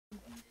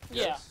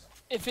Yeah. Yes.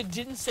 If it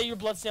didn't say your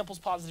blood sample's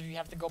positive, you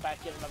have to go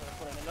back in and another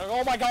put it in.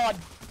 Oh my god!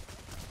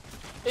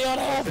 Leon,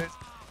 help!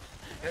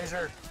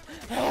 Taser.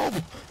 Help!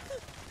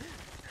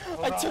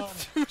 Hold I on. took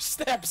 2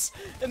 steps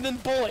and then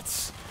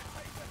bullets.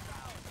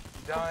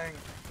 I'm dying.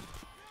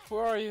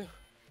 Where are you?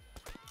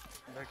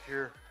 I'm back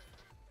here.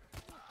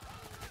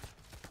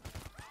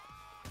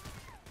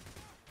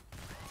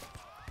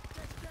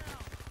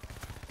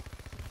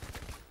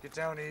 Get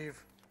down,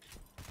 Eve.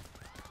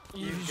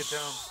 You Eve, get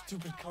down.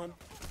 stupid cunt.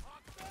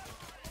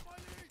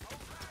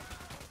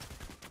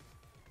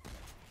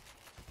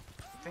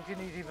 I think you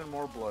need even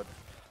more blood.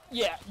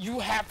 Yeah, you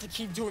have to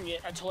keep doing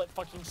it until it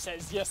fucking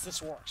says, yes,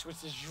 this works,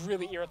 which is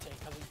really irritating,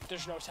 because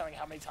there's no telling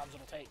how many times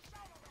it'll take.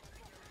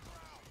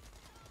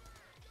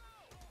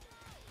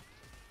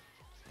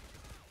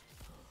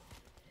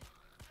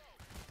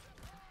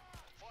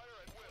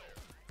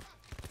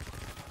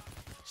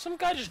 Some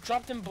guy just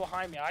dropped in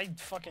behind me. I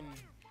fucking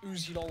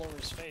oozied all over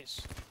his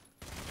face.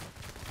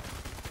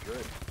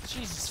 Good.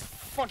 Jesus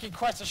fucking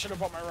Christ, I should have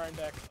brought my Ryan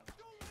back.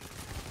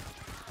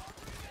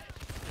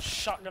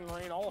 Shotgun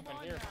rain all up in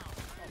here.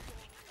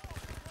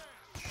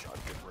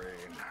 Shotgun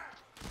rain.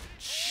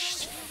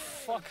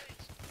 Fuck.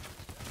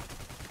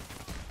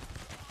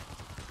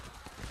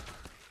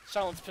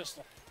 Silence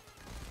pistol.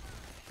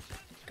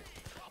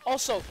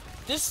 Also,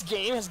 this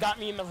game has got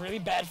me in the really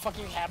bad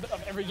fucking habit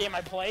of every game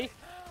I play.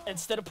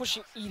 Instead of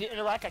pushing E to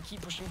interact, I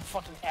keep pushing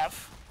fucking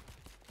F.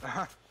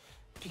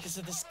 Because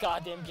of this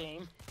goddamn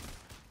game.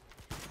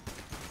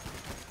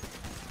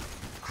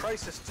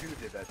 Crisis 2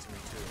 did that to me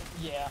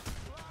too. Yeah.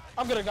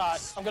 I'm gonna die.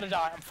 I'm gonna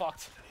die. I'm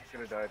fucked. I'm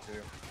gonna die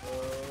too.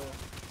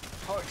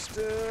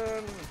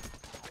 Hoxton!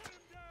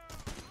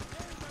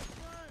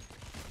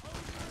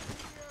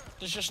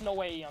 There's just no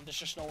way, Eon. There's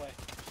just no way.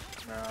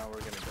 Nah, we're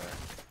gonna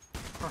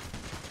die.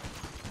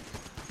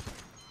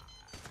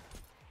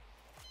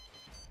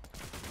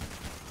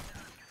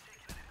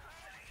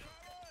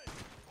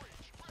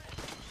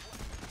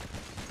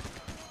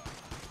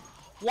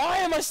 Why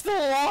am I still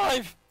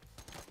alive?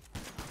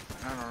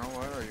 I don't know,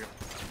 where are you?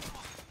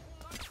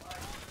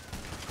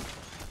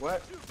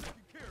 What?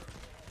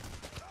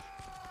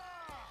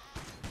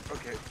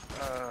 Okay,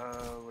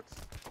 what's...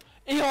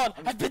 Eon,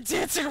 I've been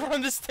dancing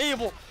around this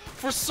table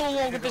for so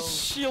long with this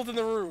shield in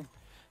the room.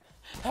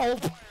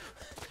 Help!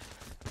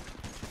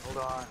 Hold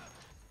on.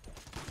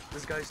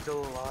 This guy's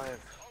still alive.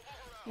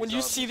 When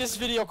you see this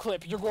video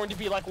clip, you're going to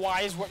be like,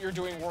 why is what you're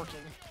doing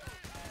working?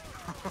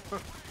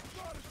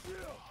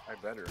 I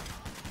better.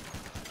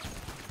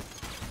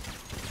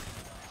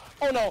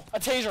 Oh no, a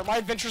taser. My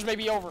adventures may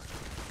be over.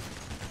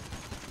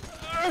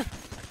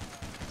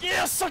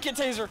 Yeah, suck it,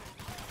 taser.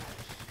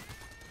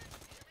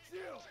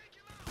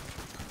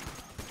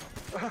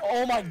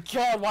 Oh my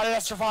god, why did I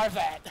survive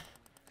that?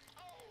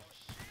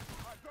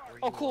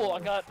 Oh cool, I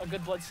got a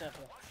good blood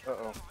sample.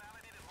 Uh-oh.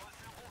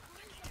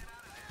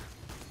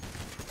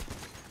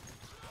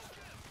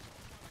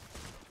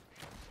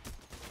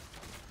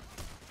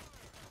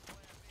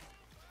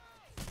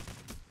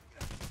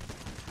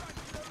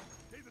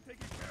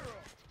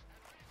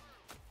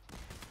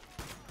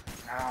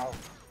 Ow.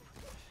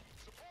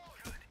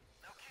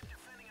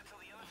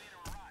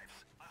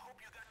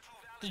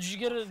 Did you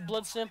get a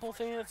blood sample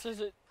thing that says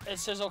it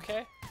says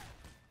okay?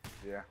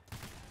 Yeah.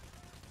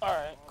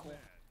 Alright, cool.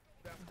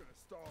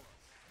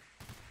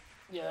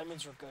 Yeah, that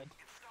means we're good.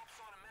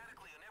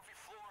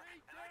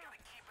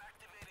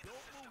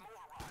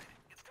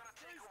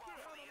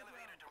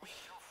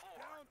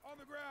 On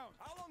the ground.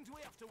 How long do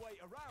we have to wait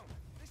around?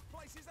 This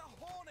place is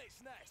a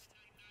hornet's nest.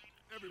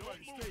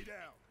 Everybody stay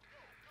down.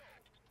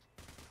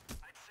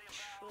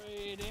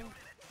 Trading.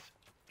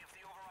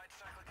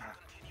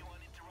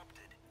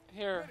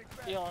 Here,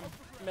 Eon,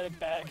 medic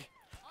bag.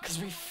 Because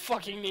we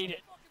fucking need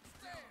it.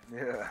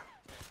 Yeah.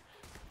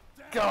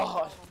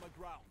 God.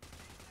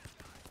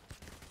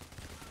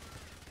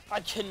 I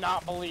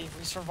cannot believe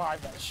we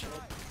survived that shit.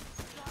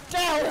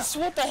 Dallas,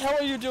 what the hell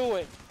are you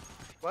doing?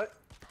 What?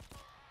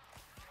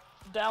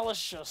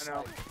 Dallas just I know.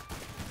 like...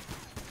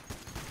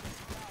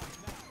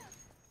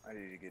 I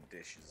need to get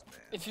dishes,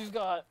 man. If you've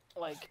got,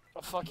 like,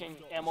 a fucking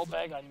ammo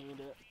bag, I need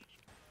it.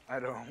 I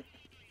don't.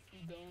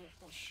 You don't?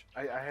 Oh,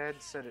 I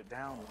had set it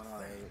down when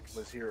I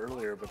was here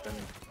earlier, but then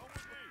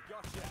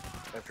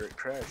after it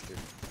crashed, it.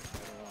 I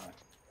don't know.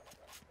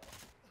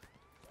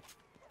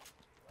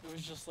 It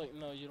was just like,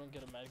 no, you don't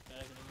get a mag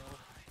bag anymore.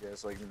 Yeah,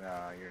 it's like,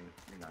 nah, you're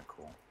not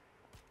cool.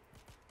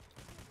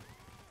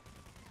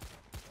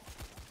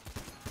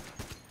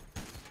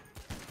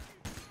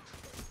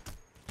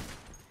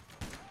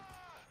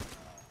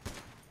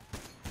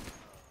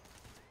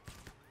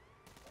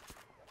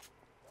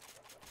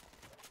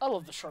 I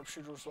love the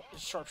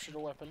sharpshooter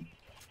weapon.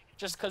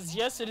 Just cause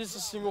yes, it is a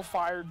single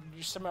fire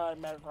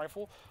semi-automatic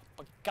rifle,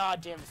 but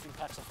goddamn, this thing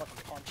packs a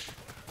fucking punch.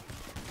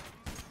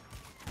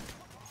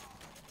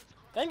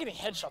 Then getting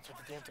headshots with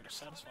the damn thing are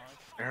satisfying.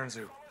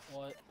 Aaronzu,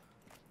 What?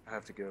 I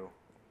have to go.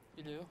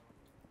 You do?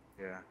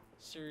 Yeah,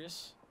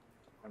 Serious?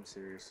 I'm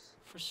serious.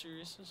 For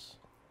seriousness?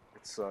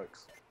 It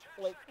sucks.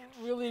 Like,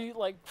 really,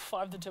 like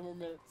 5 to 10 more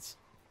minutes.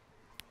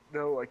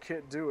 No, I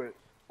can't do it.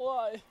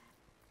 Why?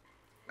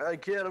 I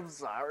can't, I'm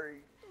sorry.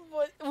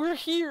 But we're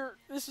here.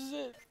 This is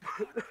it.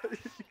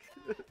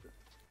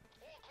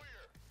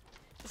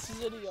 This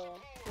is it, y'all.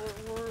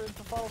 We're at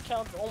the final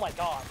count. Oh my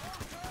god.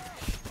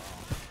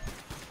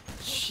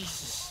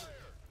 Jesus.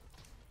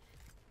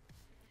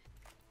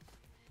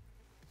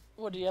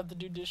 What, do you have to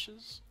do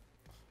dishes?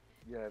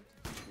 Yeah, I have to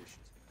do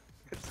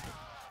dishes.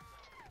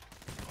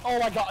 Oh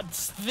my god,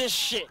 it's this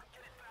shit.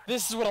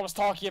 This is what I was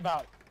talking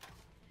about.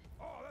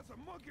 Oh, that's a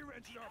monkey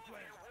wrench in our plan.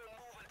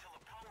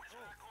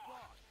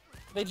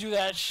 They do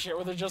that shit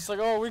where they're just like,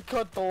 oh, we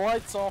cut the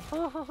lights off.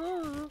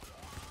 Why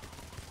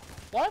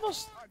are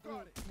those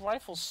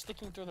rifles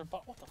sticking through their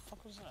butt? What the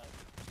fuck was that?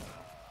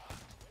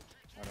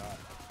 Why not?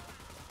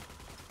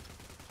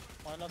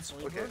 Why not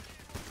Zoidberg? Okay.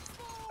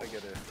 I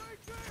gotta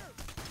leave, man.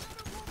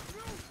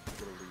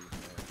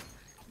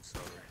 I'm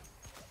sorry.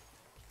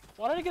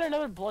 Why did I get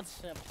another blood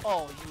sample?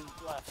 Oh, you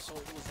left, so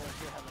it was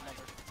like you had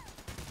another.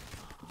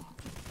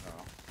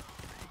 Oh.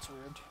 That's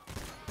weird.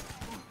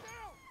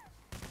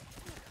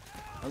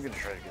 I'm gonna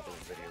try to get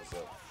those videos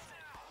up.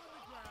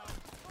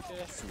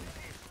 Okay.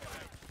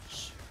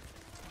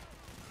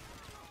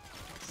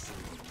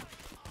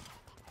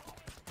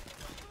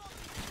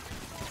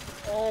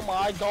 Oh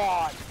my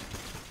god!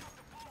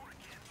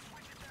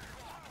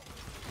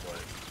 What?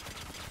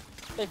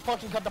 They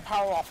fucking cut the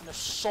power off and there's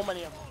so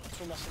many of them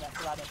between us and that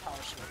goddamn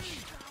power switch.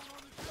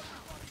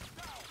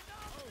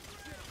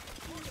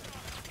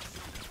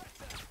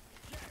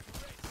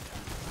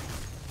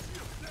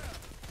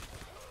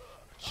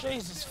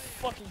 Jesus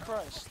fucking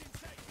Christ.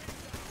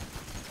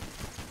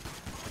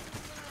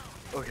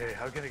 Okay,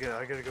 I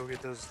gotta go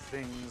get those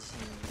things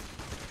and...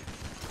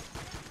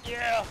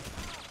 Yeah!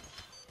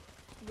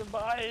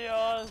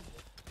 Goodbye,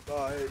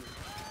 Bye.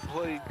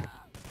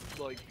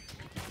 Like,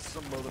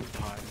 some other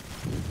time.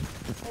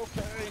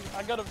 Okay,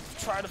 I gotta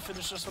try to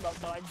finish this without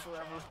dying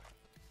forever.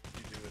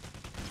 You do it.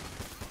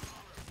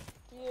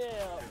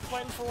 Yeah,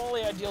 fighting for all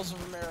the ideals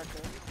of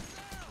America.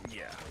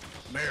 Yeah.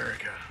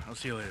 America. I'll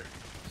see you later.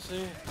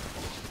 See?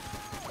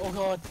 Oh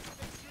god.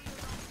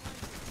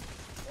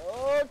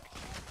 Oh.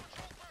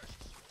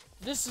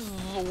 This is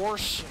the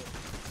worst shit.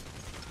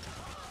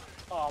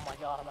 Oh my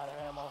god, I'm out of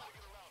ammo.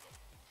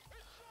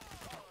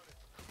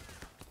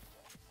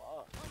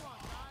 Fuck.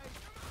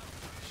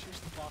 Here's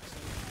the box in.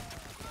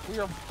 We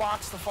are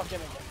boxed the fuck in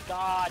again.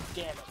 God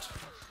damn it.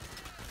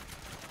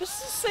 This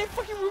is the same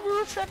fucking room we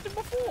were trapped in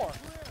before.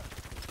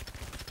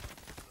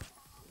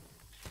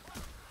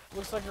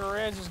 Looks like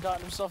Iran's has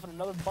gotten himself in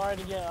another bind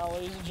again,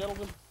 ladies and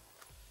gentlemen.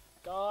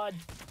 God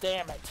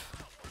damn it.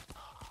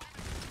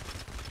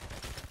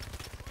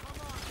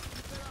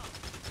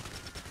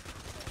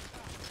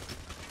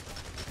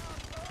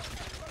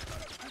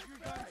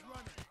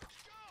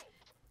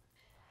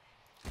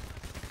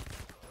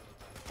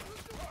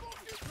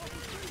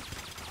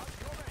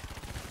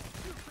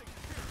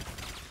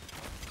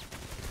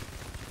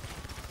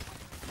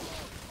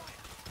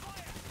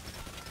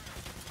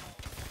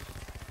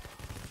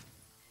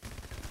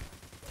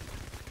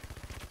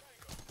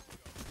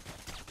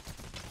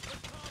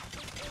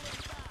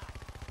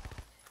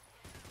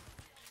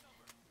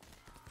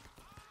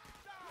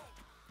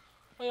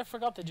 Oh yeah, I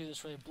forgot to do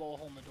this where they blow a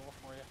hole in the door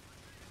for you.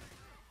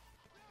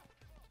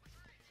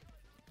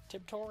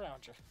 Tiptoe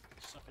around you,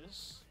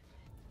 suckers.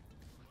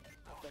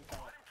 Then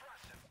kind of...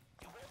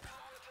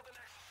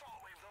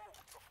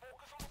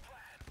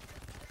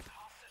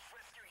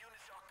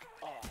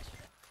 Oh.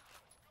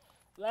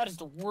 That is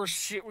the worst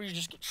shit where you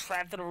just get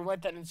trapped in a room like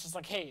that and it's just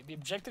like, hey, the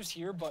objective's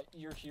here, but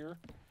you're here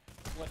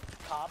with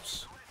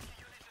cops.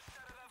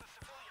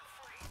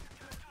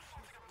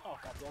 Oh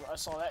god damn it, I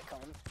saw that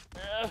coming.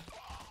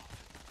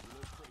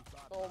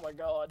 Oh my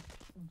god.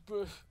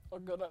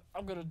 I'm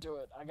gonna do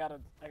it. I gotta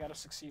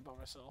succeed by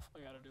myself. I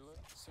gotta do it.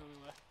 So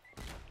anyway.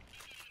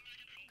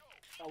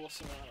 I will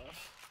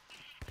survive.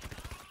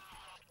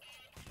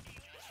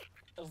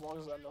 As long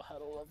as I know how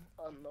to love.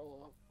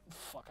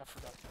 Fuck, I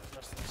forgot the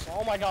rest of this.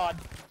 Oh my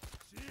god!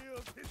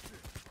 Shield piston.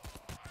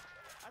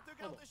 I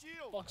took out the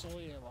shield. Fuck's all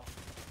the ammo.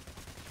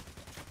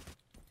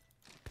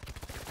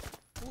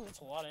 Ooh, that's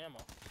a lot of ammo.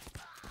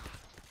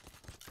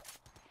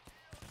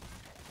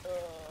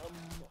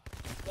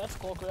 That's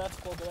Cloaker, that's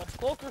Cloaker, that's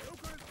Cloaker!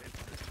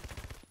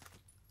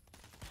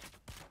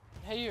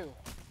 Hey you!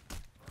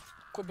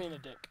 Quit being a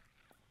dick.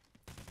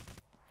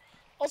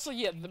 Also,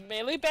 yeah, the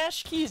melee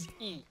bash key is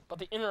E, but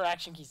the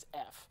interaction key is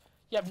F.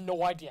 You have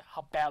no idea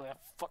how badly that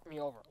fucked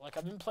me over. Like,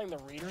 I've been playing the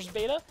Raiders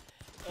beta,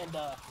 and,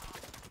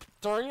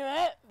 during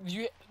that,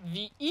 the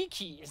E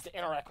key is to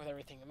interact with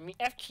everything, and the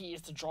F key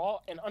is to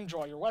draw and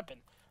undraw your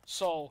weapon.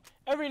 So,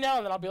 every now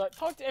and then I'll be like,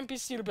 talk to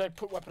NPC to be like,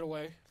 put weapon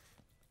away.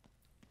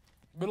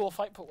 Middle of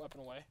fight, put weapon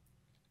away.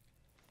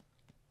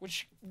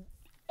 Which,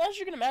 as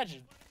you can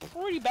imagine,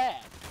 pretty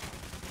bad.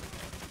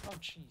 Oh,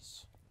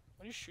 jeez.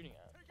 What are you shooting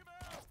at?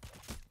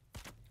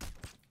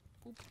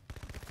 Boop.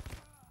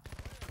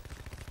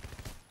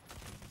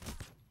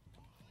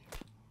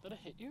 Did I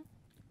hit you?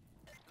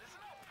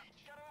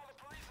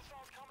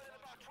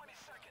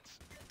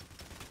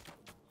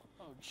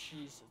 Oh,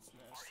 jeez, it's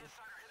nasty.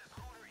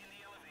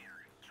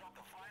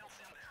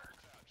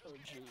 Oh,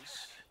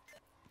 jeez.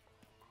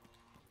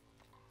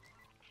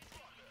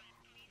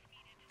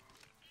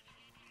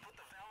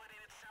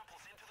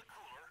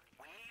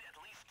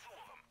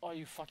 Oh,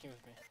 you fucking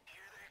with me.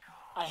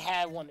 I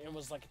had one, it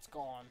was like it's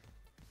gone.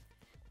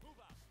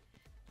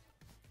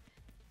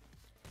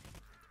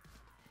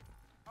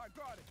 I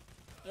got it.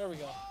 There we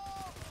go.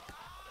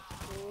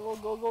 Go,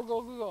 go, go,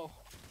 go, go, go.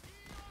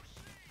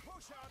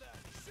 Push harder.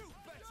 Shoot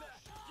better.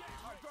 Yeah,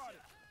 I got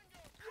it.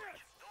 Yes.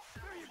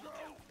 There you go.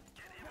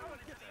 Now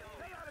let's get the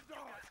hell out of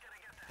Dodge.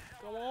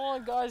 Come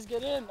on, guys,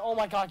 get in. Oh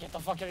my god, get the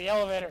fuck in the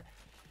elevator.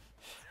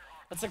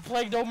 It's like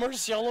Plague No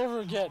Mercy all over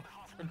again.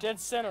 Or Dead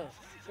Center.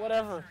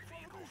 Whatever.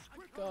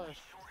 God.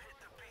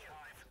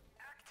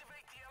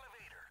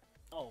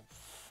 Oh,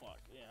 fuck,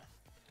 yeah.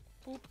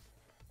 Boop.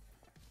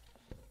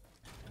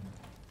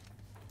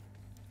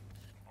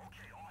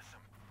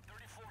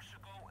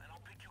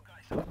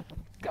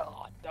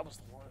 God, that was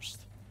the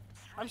worst.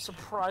 I'm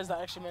surprised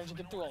I actually managed to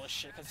get through all this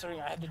shit,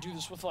 considering I had to do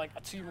this with like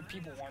a team of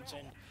people once,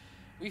 and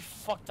we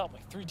fucked up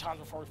like 3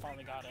 times before we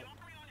finally got it.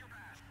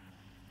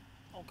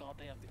 Oh god,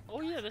 they have the...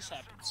 Oh yeah, this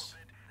happens.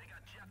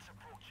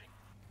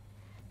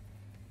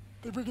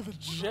 They bring in the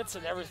jets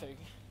and everything.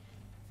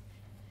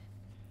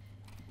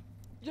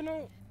 You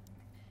know,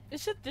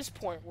 it's at this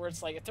point where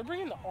it's like, if they're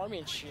bringing the army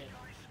and shit,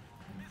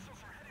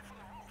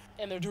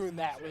 and they're doing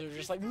that, where they're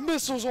just like,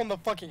 missiles on the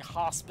fucking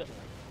hospital,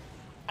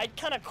 I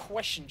kind of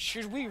question,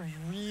 should we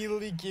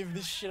really give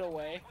this shit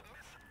away?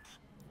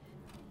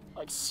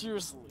 Like,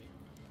 seriously.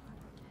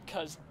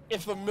 Because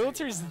if the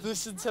military's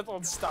this intent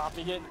on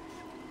stopping it,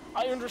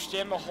 I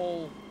understand the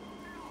whole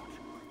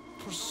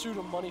pursuit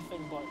of money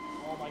thing, but,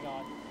 oh my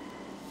god.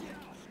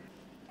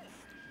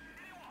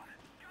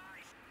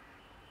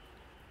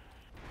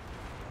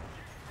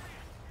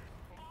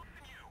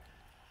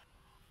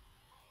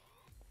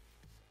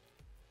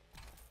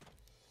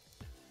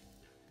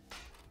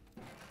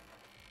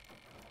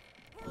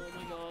 Oh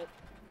my god.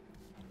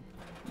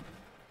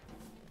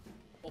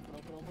 Open,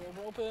 open, open,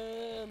 open,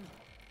 open!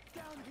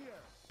 Down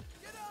here.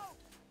 Get out.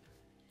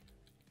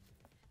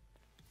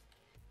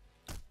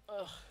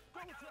 Ugh.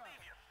 Double tap.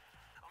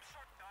 I'm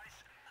sorry, guys.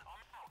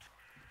 I'm out.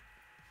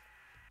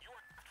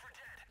 You're for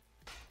dead.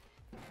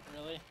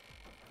 Really?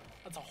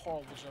 That's a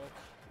horrible joke.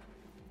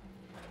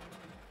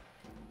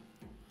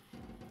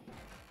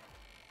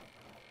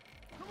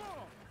 Come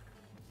on.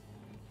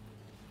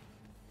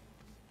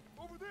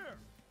 Over there.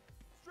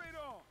 Straight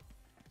on.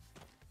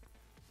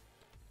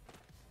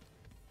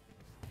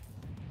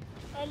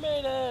 I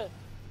made it!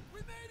 We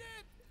made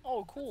it.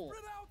 Oh, cool.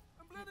 Spread out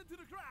and blend into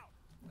the crowd,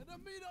 and then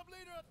meet up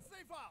later at the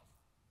safe house.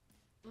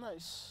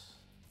 Nice.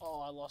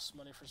 Oh, I lost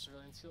money for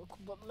civilians. Cool,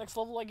 but next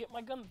level I get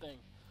my gun thing.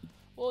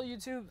 Well,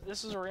 YouTube,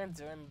 this is a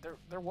Ramdo, and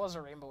there was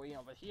a Rainbow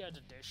Eon, but he had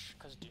to dish,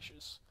 because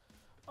dishes.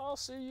 I'll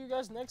see you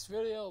guys next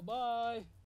video. Bye!